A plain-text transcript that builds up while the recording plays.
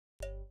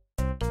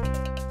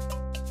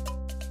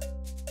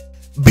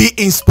Be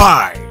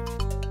inspired.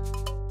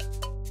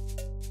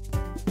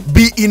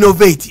 Be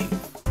innovative.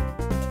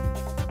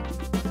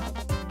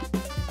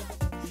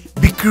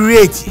 Be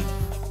creative.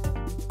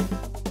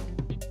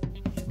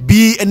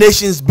 Be a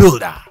nation's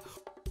builder.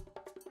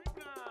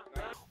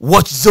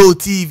 Watch Zoe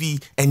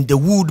TV and the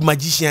Wood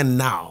Magician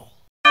now.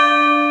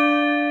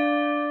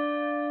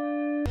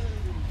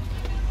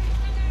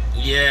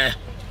 Yeah,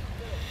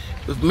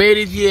 we've made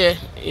it here,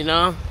 you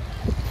know.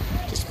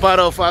 It's part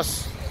of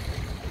us.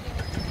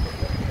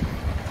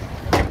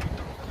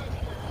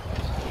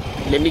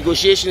 The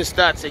negotiation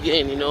starts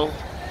again, you know.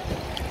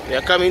 We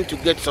are coming to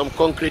get some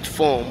concrete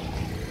form.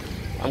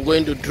 I'm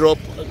going to drop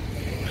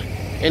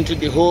into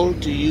the hole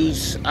to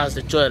use as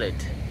the toilet.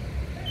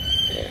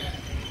 Yeah.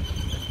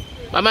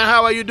 Mama,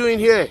 how are you doing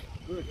here?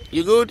 Good.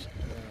 You good?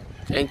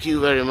 Thank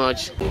you very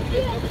much.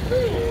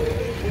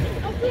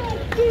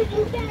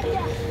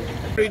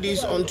 Carry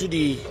this onto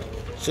the...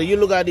 So you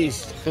look at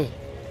this.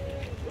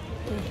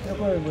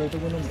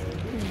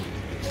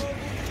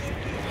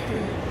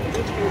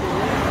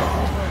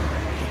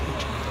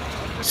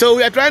 So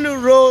we are trying to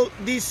roll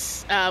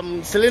this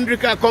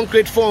cylindrical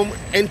concrete form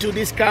into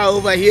this car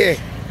over here.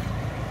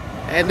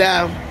 And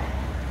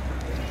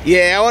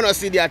yeah, I want to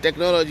see their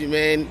technology,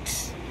 man.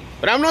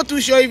 But I'm not too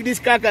sure if this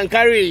car can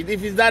carry it,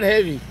 if it's that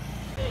heavy.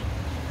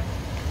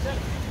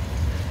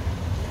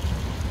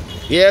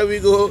 Here we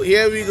go,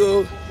 here we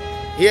go,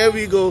 here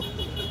we go.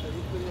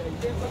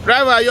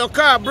 Driver, your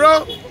car,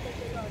 bro.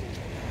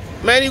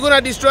 Man, you're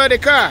gonna destroy the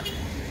car.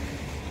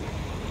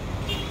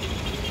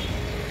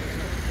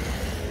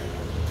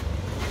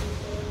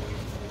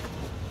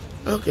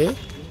 Okay.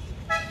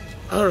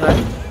 All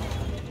right.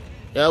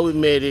 Yeah, we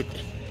made it.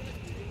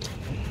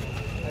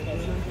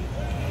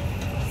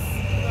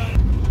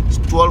 It's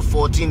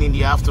 12:14 in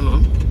the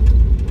afternoon.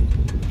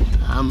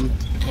 And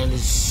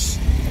it's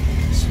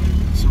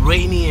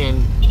rainy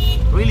and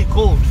really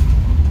cold.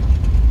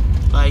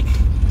 Like,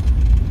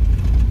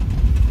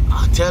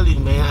 I'll tell you,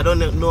 man, I don't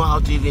know how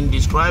to even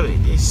describe it.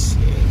 It's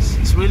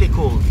really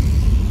cold.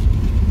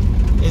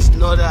 It's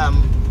not a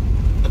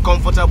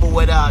comfortable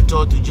weather at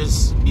all to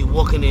just be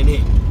walking in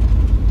it.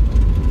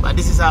 But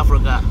this is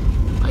Africa.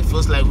 It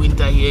feels like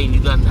winter here in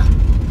Uganda.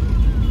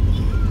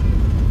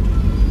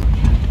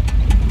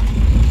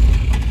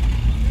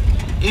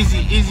 Easy,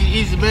 easy,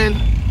 easy, man.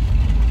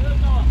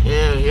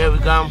 Yeah, here we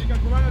come.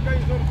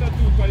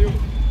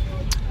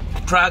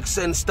 Trucks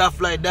and stuff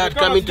like that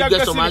coming to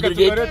get some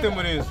aggregate.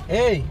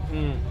 Hey.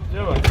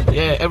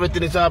 Yeah,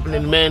 everything is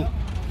happening, man.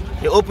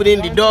 They're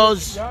opening the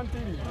doors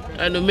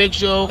and to make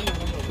sure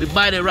we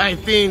buy the right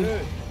thing.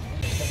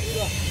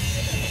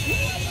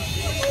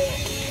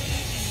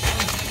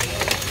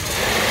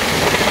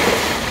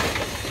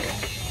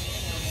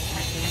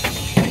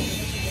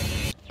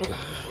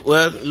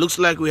 Well, it looks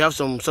like we have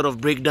some sort of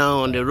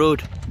breakdown on the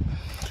road.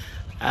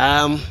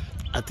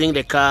 I think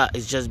the car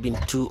is just been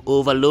too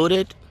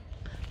overloaded,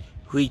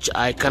 which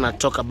I cannot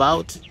talk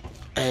about.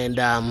 And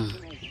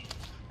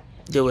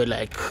they were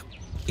like,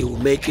 it will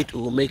make it, it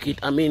will make it.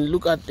 I mean,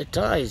 look at the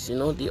tires, you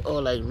know, they're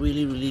all like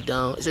really, really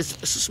down. It's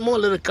a small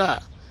little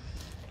car.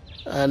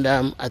 And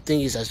I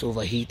think it's just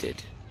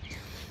overheated.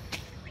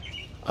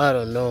 I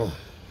don't know.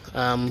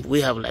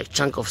 We have like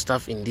chunk of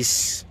stuff in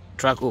this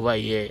truck over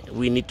here.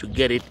 We need to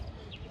get it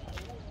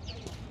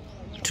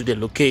to the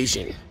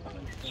location.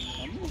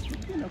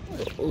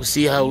 We'll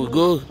see how we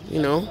go,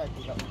 you know.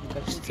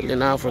 Still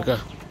in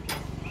Africa.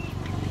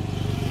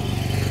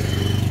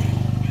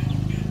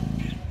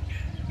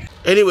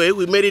 Anyway,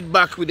 we made it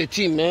back with the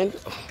team, man.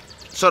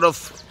 Sort of.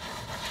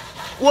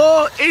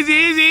 Whoa, easy,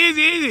 easy,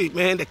 easy, easy.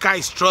 Man, the car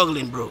is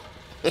struggling, bro.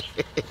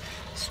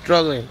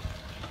 Struggling.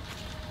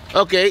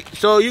 Okay,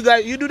 so you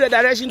guys, you do the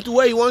direction to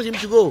where he wants him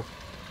to go.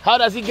 How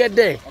does he get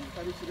there? I'm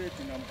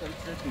calculating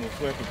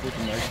where to put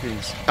my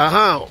things.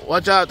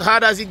 Watch out. How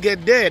does he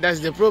get there?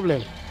 That's the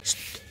problem.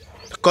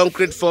 The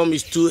concrete form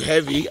is too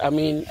heavy. I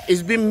mean,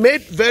 it's been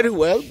made very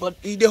well,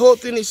 but the whole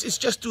thing is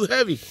just too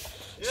heavy.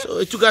 So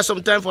it took us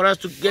some time for us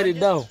to get it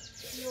down.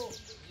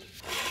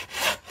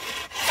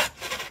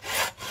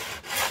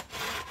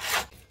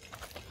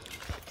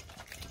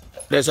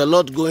 There's a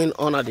lot going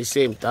on at the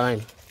same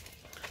time.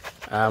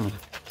 The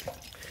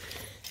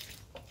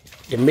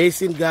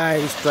mason guy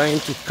is trying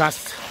to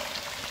cast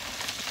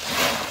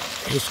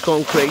his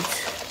concrete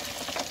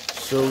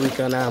so we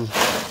can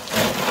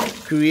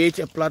create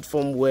a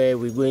platform where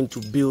we're going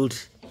to build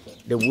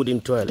the wooden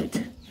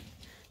toilet.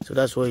 So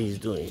that's what he's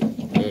doing.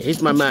 Yeah,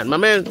 he's my man. My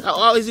man,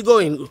 how is he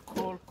going?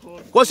 Cool.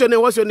 What's your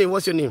name? What's your name?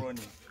 What's your name?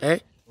 Ronnie. Eh?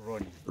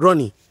 Ronnie.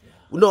 Ronnie.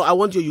 No, I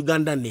want your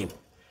Ugandan name.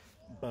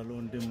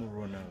 Balondemu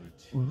Ronald.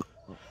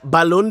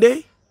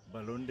 Balonde?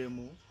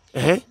 Balondemu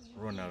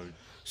Ronald.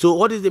 So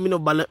what is the meaning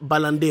of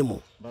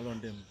Balandemo?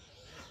 Balondemu.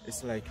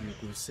 It's like you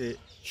could say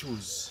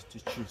choose, to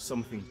choose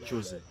something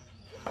chosen.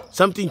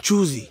 Something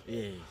choosy.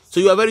 Yeah. So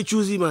you are very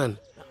choosy, man.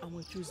 I'm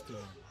a chosen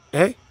one.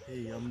 Eh?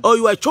 Hey, Oh,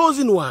 you are a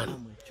chosen one.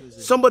 I'm a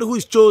chosen. Somebody who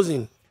is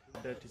chosen.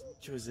 That is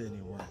Choose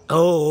anyone.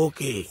 Oh,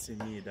 okay. See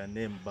me, the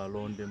name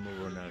Balonde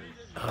Moronari.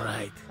 All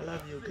right. I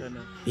love you,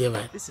 Uganda. Yeah,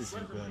 man. This is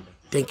Uganda.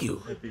 Thank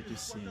you. Happy to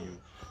see you.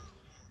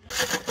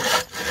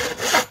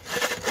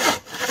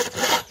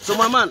 So,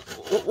 my man,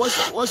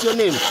 what's your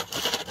name?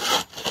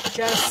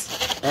 Charles.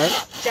 Eh?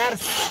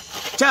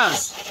 Charles.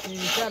 Charles.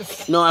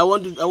 Charles. No, I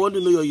want to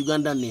know your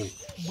Ugandan name.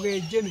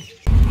 Bwejene.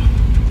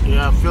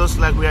 Yeah, feels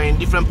like we are in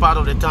different part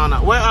of the town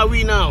now. Where are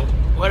we now?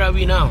 Where are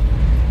we now?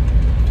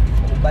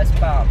 Bus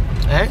park.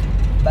 Eh?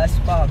 Bus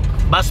park.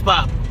 Bus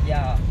park.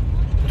 Yeah.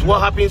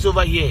 What happens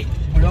over here?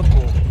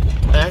 Global.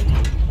 Eh?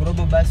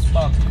 Global bus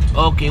park.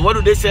 Okay, what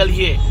do they sell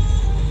here?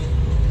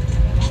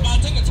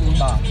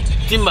 Timber.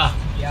 Timber.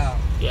 Yeah.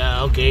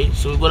 Yeah, okay.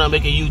 So we're gonna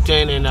make a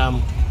U-turn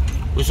and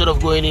we're sort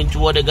of going into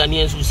what the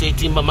Ghanaians will say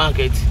timber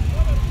market.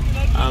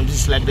 This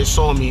is like the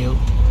sawmill.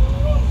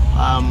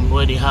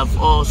 Where they have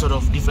all sort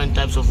of different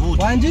types of wood.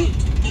 Wanji?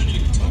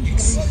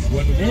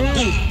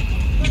 Hey.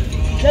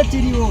 That's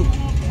the wood.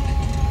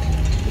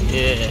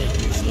 Yeah,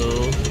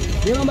 so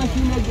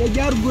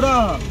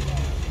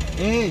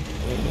Hey.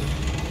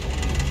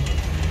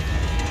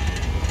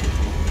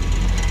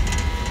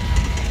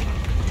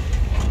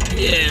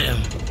 yeah,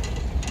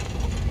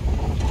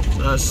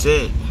 that's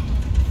it.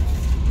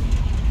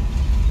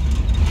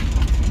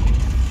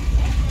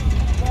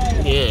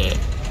 Yeah.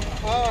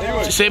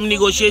 Same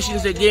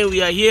negotiations again.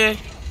 We are here.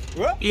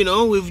 You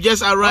know, we've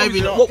just arrived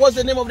in. What's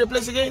the name of the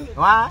place again?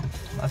 What?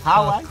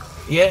 How?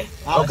 Yeah.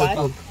 Okay,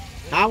 cool.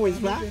 How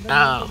is that?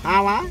 How?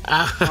 How?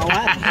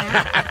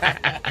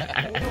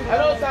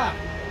 Hello, sir.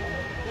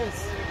 Yes.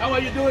 How are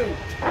you doing?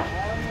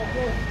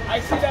 I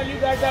see that you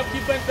guys have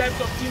different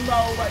types of timber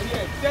over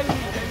here. Tell me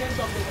the names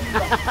of the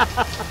timber.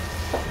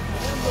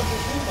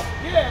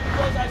 Yeah,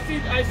 because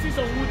I see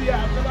some wood here.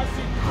 I've never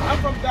seen. I'm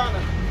from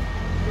Ghana.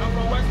 I'm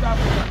from West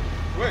Africa.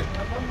 Wait.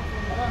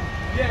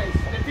 Yes,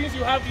 the things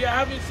you have here,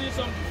 I haven't seen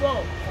some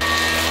before.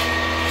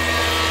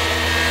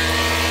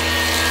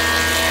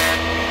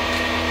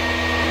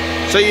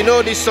 So you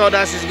know this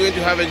sawdust is going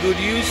to have a good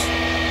use.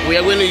 We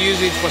are going to use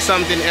it for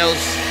something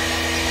else,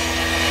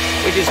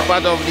 which is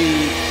part of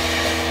the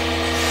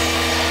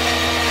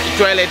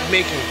toilet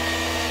making.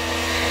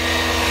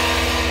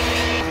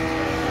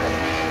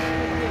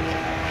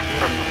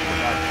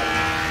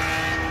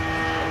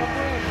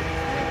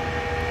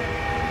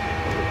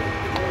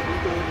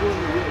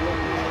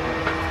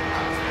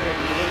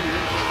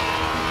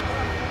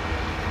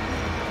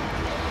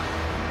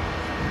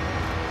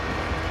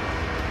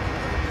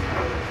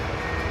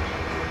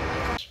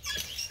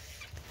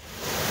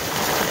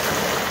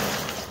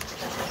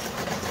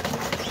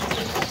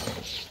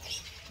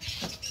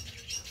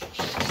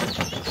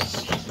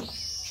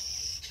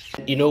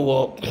 You know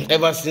what?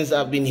 Ever since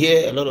I've been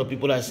here, a lot of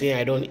people are saying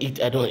I don't eat.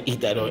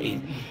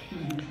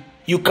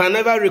 You can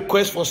never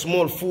request for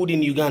small food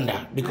in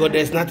Uganda because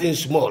there's nothing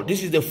small.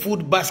 This is the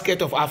food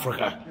basket of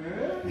Africa.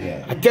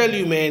 Yeah. I tell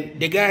you, man,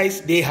 the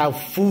guys, they have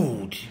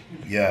food.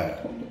 Yeah.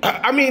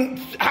 I mean,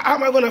 how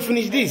am I going to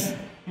finish this?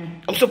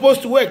 I'm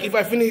supposed to work. If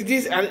I finish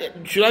this,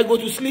 should I go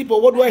to sleep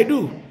or what do I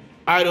do?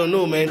 I don't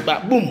know, man.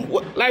 But boom,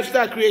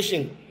 lifestyle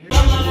creation.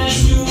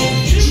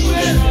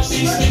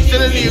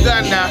 Still in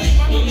Uganda,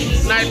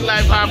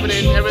 nightlife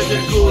happening,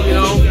 everything cool, you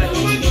know.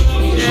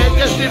 Yeah,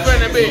 just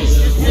different a bit.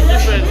 It's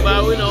different,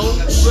 but you know,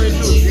 going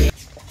through.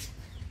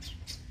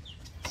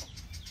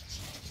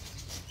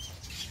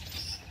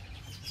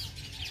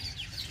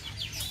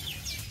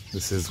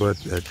 This is what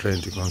they're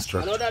trying to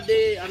construct. Another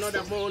day,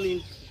 another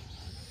morning,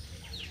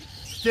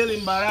 still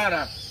in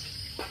Barara,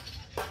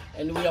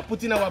 and we are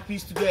putting our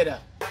piece together.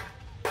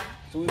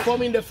 So we're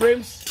forming the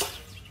frames,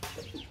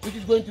 which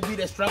is going to be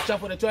the structure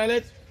for the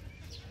toilet.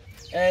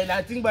 And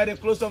I think by the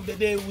close of the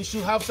day, we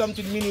should have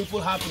something meaningful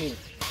happening.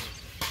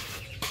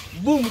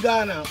 Boom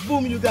Ghana,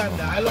 boom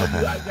Uganda. I love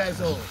you guys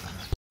all.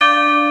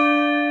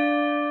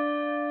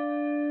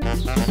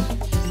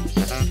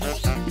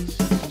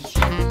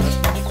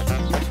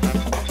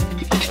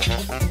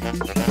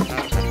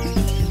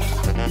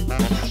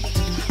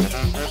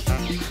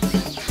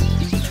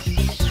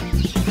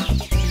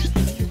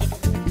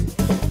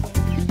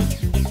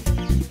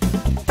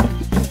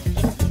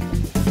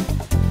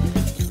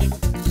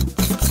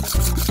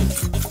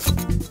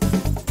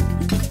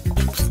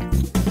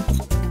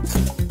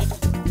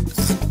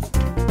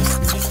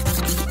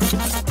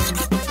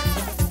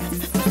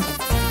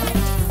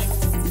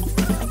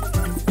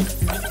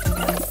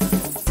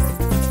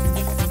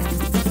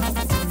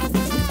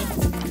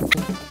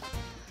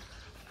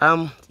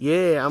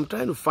 Yeah, I'm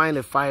trying to find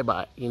a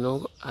fiber, you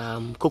know,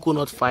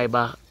 coconut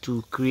fiber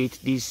to create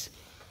this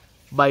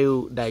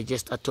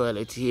biodigester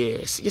toilet here.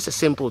 It's just a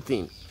simple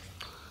thing,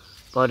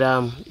 but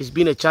it's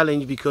been a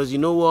challenge because you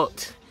know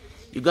what,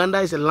 Uganda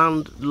is a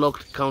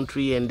landlocked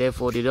country and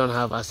therefore they don't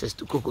have access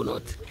to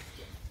coconut.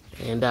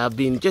 And I've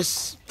been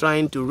just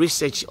trying to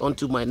research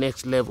onto my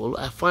next level.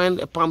 I find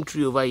a palm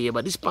tree over here,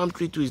 but this palm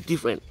tree too is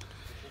different.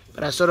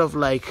 But I sort of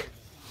like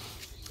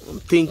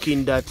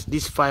thinking that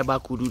this fiber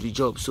could do the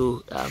job.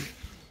 So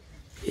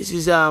this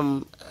is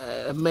a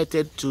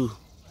method to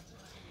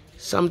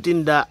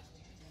something that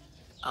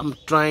I'm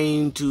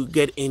trying to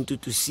get into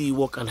to see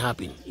what can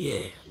happen.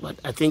 Yeah, but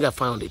I think I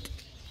found it.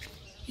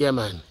 Yeah,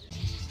 man.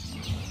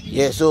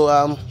 Yeah, so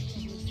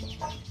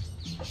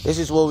this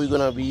is what we're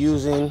gonna be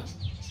using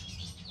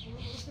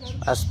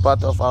as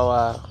part of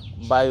our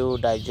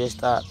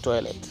biodigester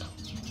toilet.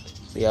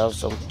 We have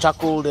some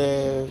charcoal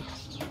there,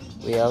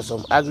 we have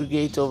some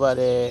aggregate over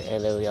there,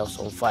 and then we have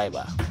some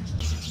fiber.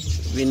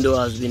 Window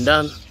has been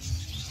done,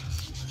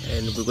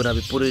 and we're gonna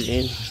be putting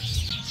in,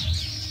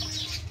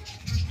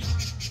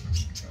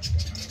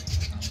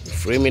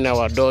 framing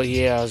our door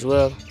here as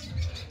well.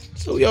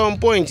 So we are on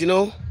point, you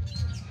know.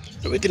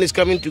 Everything is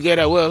coming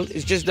together well.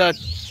 It's just that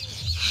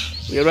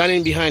we are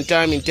running behind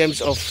time in terms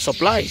of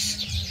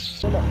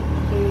supplies. And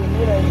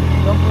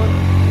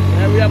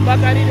we are back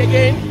at it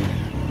again.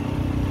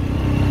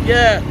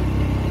 Yeah,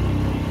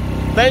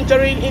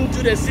 venturing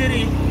into the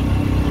city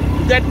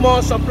to get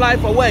more supply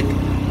for work.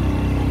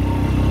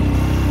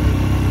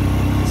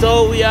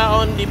 So we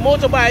are on the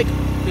motorbike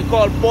we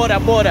call Border.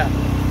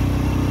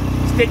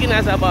 It's taking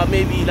us about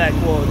maybe like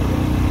what,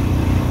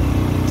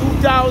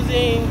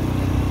 2,000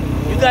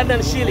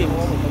 Ugandan shillings.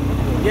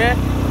 Yeah?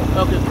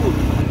 Okay, cool.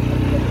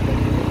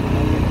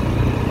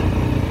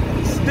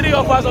 It's 3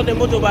 of us on the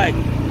motorbike.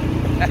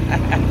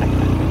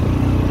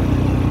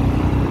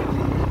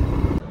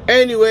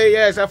 Anyway,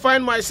 yes, I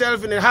find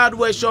myself in a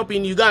hardware shop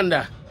in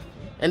Uganda.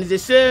 And it's the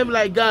same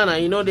like Ghana,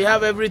 you know, they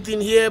have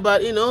everything here,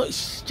 but you know,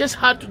 it's just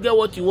hard to get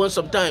what you want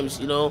sometimes,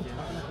 you know.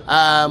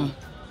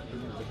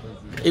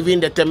 Even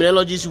the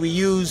terminologies we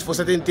use for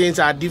certain things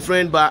are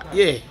different, but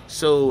yeah,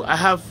 so I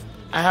have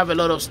a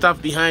lot of stuff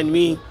behind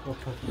me,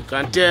 you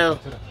can tell,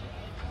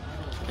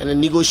 and a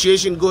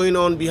negotiation going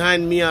on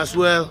behind me as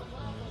well.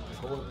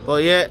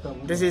 But yeah,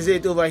 this is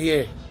it over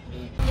here.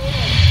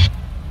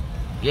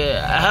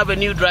 Yeah, I have a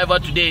new driver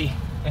today.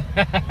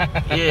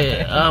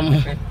 Yeah,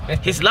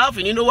 he's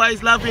laughing. You know why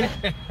he's laughing?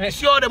 You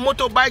see all the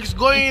motorbikes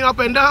going up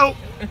and down?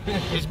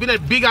 It's been a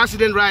big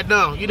accident right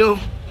now, you know.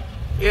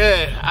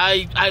 Yeah,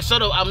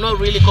 I'm not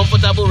really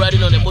comfortable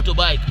riding on a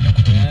motorbike.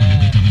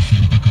 Yeah.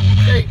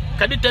 Hey,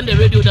 can you turn the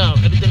radio down?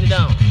 Can you turn it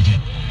down?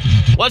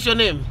 What's your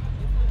name?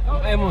 Oh,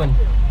 Edmond.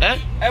 Eh?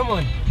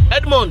 Edmond.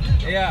 Edmond?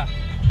 Yeah.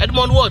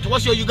 Edmond what?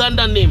 What's your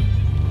Ugandan name?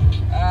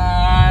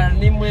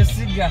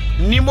 Nimosiga.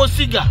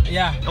 Nimosiga?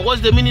 Yeah. And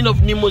what's the meaning of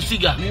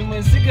Nimosiga?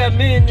 Nimosiga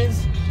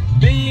means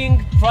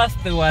being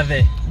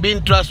trustworthy.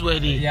 Being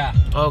trustworthy? Yeah.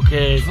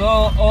 Okay. So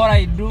all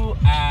I do,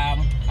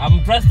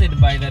 I'm trusted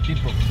by the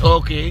people.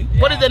 Okay.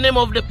 Yeah. What is the name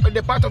of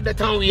the part of the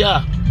town we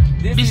are?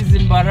 This is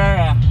in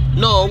Barara.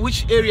 No,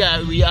 which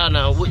area we are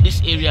now?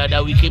 This area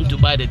that we came to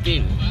buy the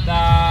thing.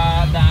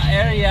 The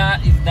area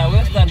is the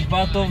western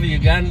part of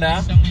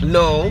Uganda.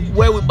 No,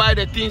 where we buy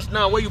the things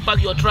now, where you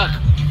park your truck.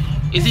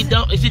 Is it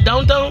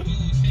downtown?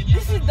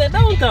 This is the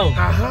downtown.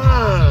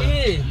 Aha.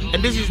 Yeah.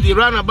 And this is the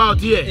roundabout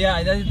here.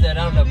 Yeah, that is the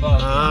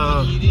roundabout.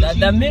 Ah.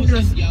 The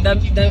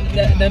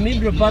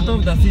middle part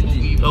of the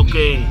city.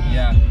 Okay.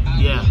 Yeah.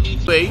 Yeah.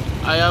 Wait,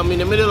 I am in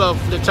the middle of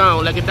the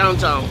town, like a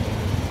downtown,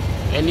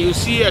 and you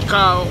see a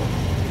cow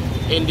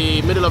in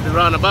the middle of the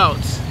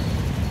roundabout.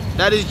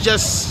 That is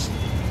just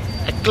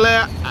a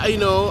clear, you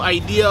know,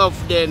 idea of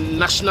the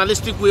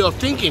nationalistic way of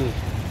thinking.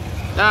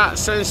 That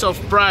sense of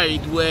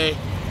pride where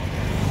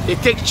they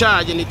take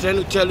charge and they're trying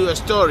to tell you a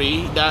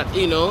story that,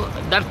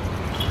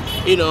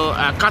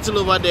 cattle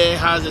over there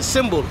has a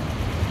symbol.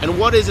 And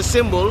what is the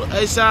symbol?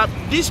 Is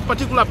this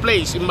particular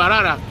place in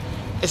Barara,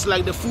 it's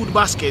like the food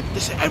basket.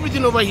 There's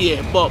everything over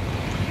here, but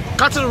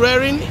cattle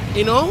rearing,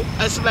 you know,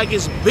 it's like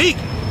it's big.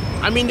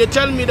 I mean, they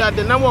tell me that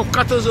the number of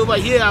cattle over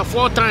here are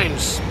 4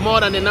 times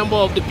more than the number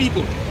of the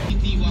people.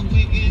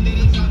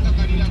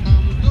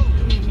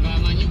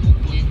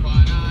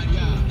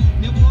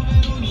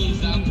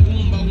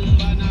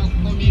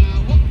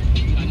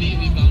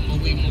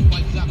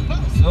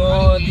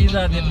 So these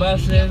are the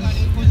buses.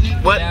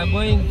 What? They are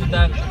going to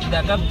the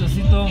capital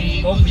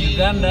city of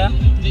Uganda.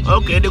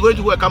 Okay, they're going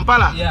to where?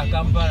 Kampala? Yeah,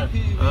 Kampala.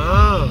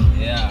 Ah.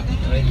 Yeah,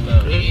 right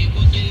now. Okay.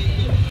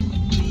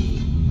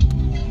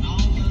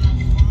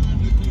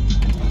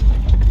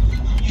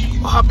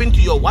 What happened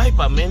to your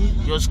wiper, man?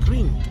 Your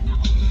screen?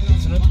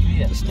 It's not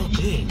clear. It's not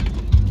clear.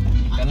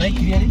 Can I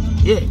clear it?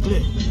 Yeah,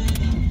 clear.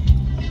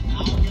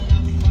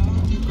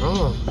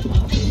 Oh.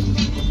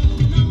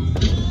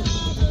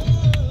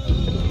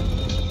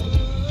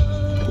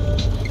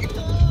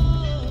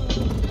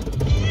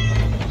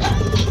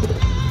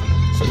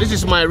 So this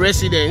is my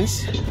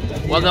residence,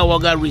 Wagga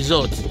Wagga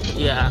Resort.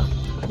 Yeah.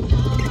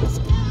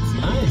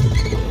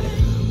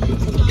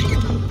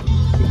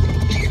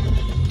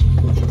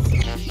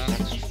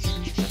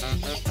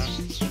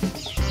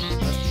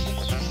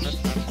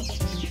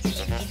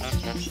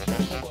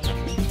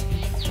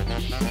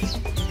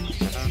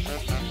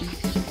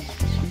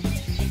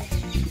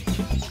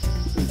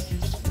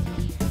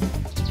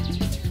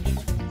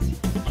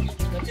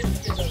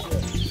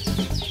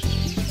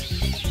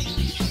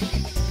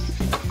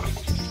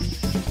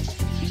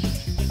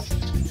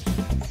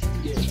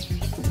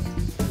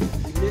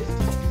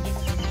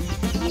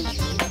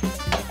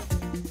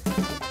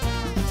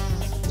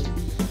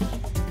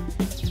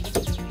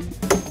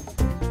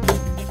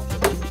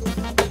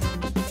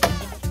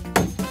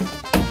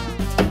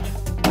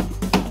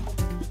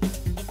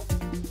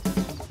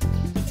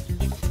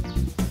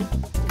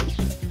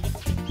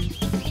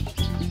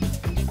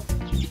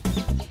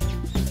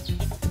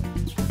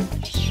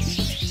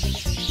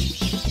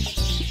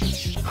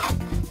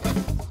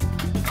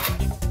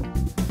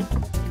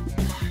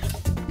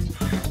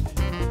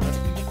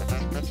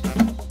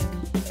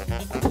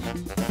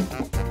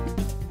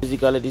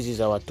 basically this is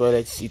our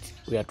toilet seat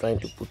we are trying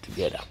to put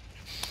together.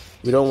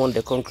 We don't want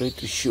the concrete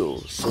to show,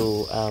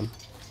 so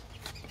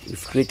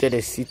we've created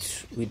a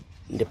seat with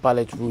the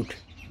pallet wood,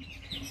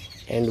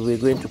 and we're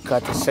going to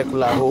cut a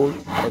circular hole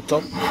at the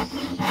top,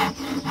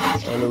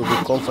 and it will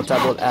be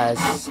comfortable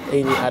as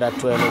any other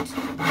toilet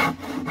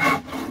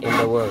in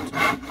the world.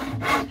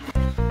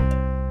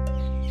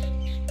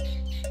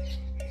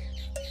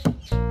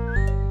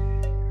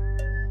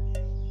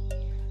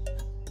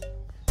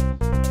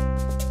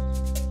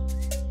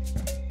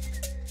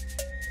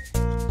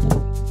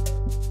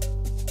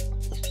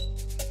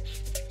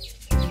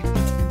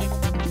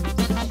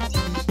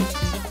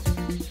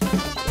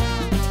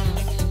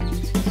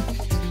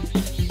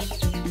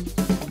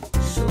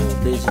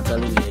 Basically,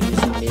 we are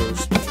using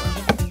nails to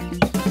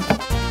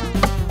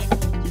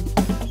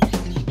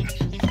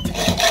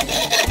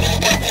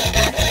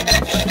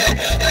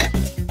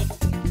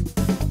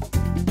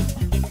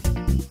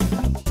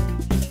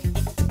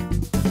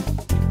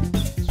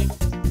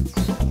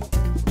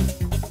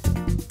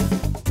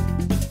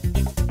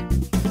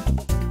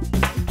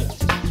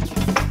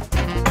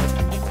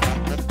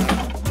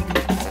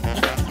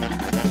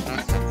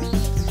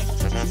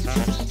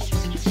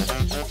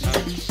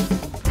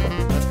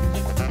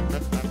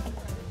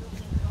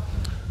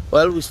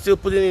well, we're still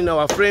putting in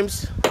our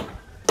frames.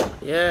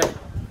 Yeah.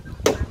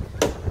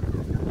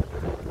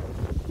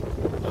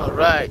 All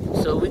right.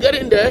 So we're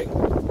getting there.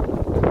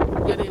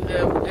 We're getting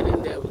there. We're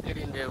getting there. We're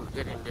getting there. We're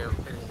getting there.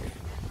 We're getting there.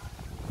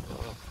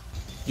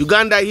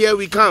 Uganda, here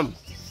we come.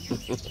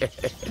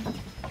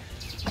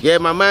 Yeah,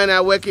 my man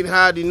are working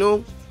hard. You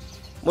know,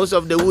 most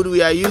of the wood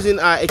we are using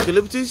are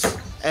eucalyptus,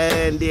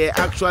 and they're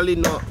actually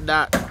not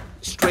that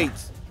straight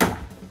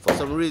for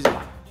some reason.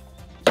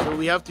 So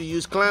we have to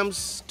use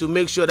clamps to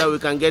make sure that we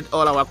can get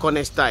all our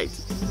corners tight.